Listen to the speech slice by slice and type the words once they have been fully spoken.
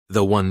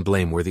The One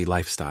Blameworthy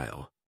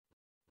Lifestyle.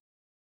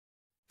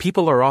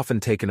 People are often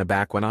taken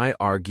aback when I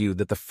argue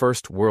that the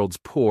first world's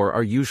poor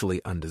are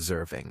usually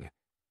undeserving.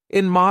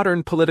 In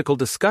modern political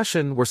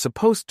discussion, we're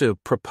supposed to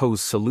propose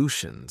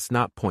solutions,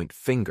 not point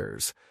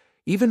fingers.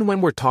 Even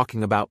when we're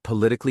talking about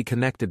politically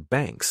connected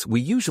banks,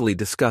 we usually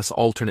discuss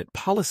alternate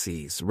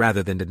policies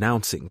rather than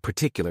denouncing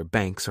particular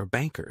banks or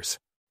bankers.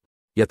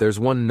 Yet there's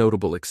one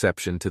notable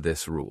exception to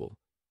this rule: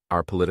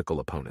 our political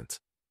opponents.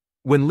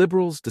 When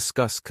liberals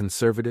discuss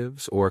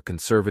conservatives or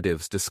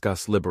conservatives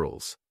discuss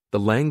liberals, the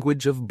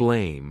language of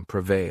blame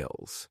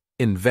prevails.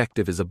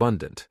 Invective is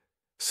abundant.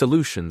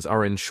 Solutions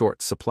are in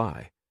short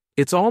supply.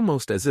 It's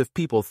almost as if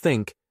people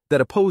think that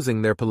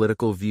opposing their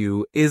political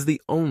view is the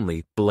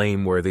only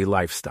blameworthy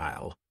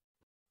lifestyle.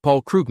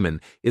 Paul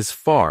Krugman is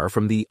far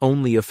from the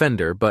only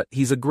offender, but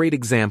he's a great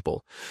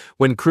example.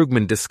 When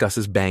Krugman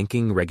discusses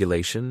banking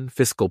regulation,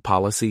 fiscal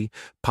policy,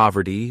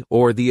 poverty,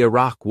 or the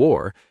Iraq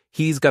War,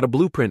 he's got a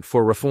blueprint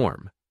for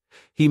reform.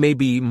 He may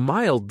be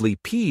mildly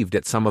peeved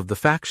at some of the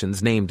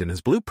factions named in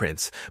his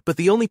blueprints, but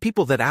the only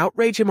people that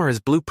outrage him are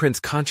his blueprint's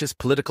conscious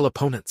political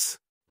opponents.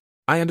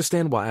 I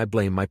understand why I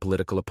blame my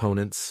political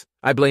opponents.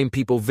 I blame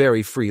people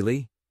very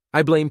freely.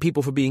 I blame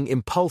people for being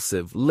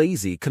impulsive,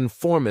 lazy,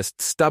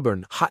 conformist,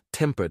 stubborn,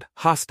 hot-tempered,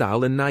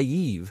 hostile, and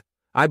naive.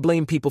 I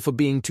blame people for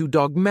being too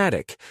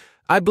dogmatic.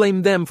 I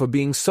blame them for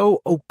being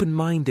so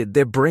open-minded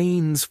their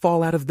brains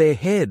fall out of their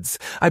heads.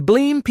 I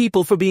blame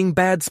people for being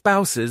bad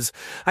spouses.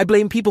 I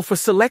blame people for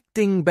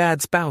selecting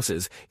bad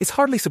spouses. It's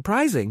hardly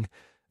surprising,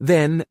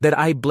 then, that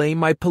I blame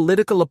my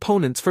political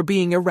opponents for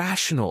being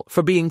irrational,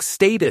 for being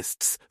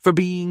statists, for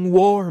being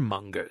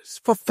warmongers,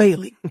 for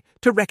failing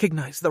to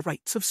recognize the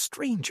rights of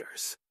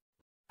strangers.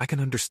 I can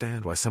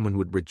understand why someone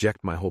would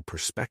reject my whole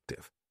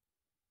perspective.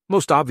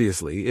 Most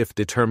obviously, if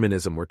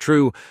determinism were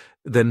true,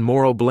 then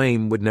moral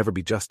blame would never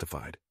be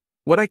justified.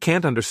 What I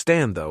can't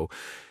understand, though,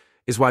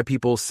 is why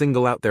people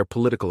single out their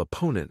political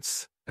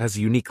opponents as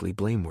uniquely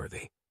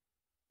blameworthy.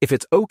 If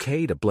it's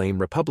okay to blame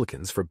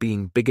Republicans for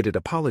being bigoted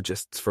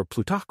apologists for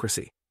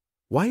plutocracy,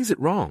 why is it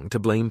wrong to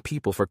blame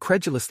people for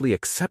credulously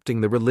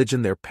accepting the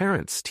religion their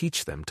parents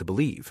teach them to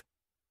believe?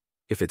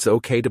 If it's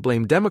okay to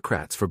blame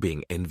Democrats for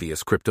being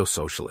envious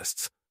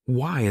crypto-socialists,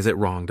 why is it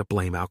wrong to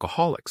blame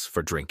alcoholics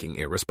for drinking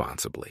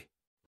irresponsibly?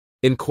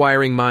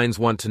 Inquiring minds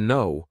want to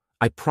know.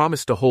 I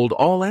promise to hold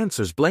all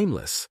answers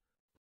blameless.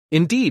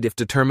 Indeed, if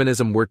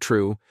determinism were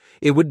true,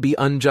 it would be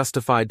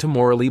unjustified to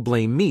morally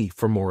blame me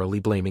for morally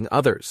blaming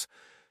others.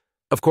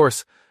 Of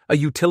course, a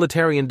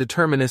utilitarian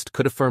determinist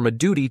could affirm a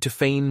duty to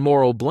feign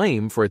moral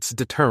blame for its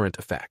deterrent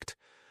effect.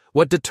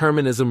 What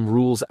determinism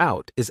rules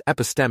out is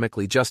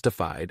epistemically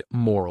justified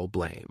moral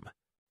blame.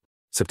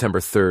 September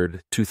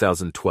 3rd,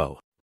 2012.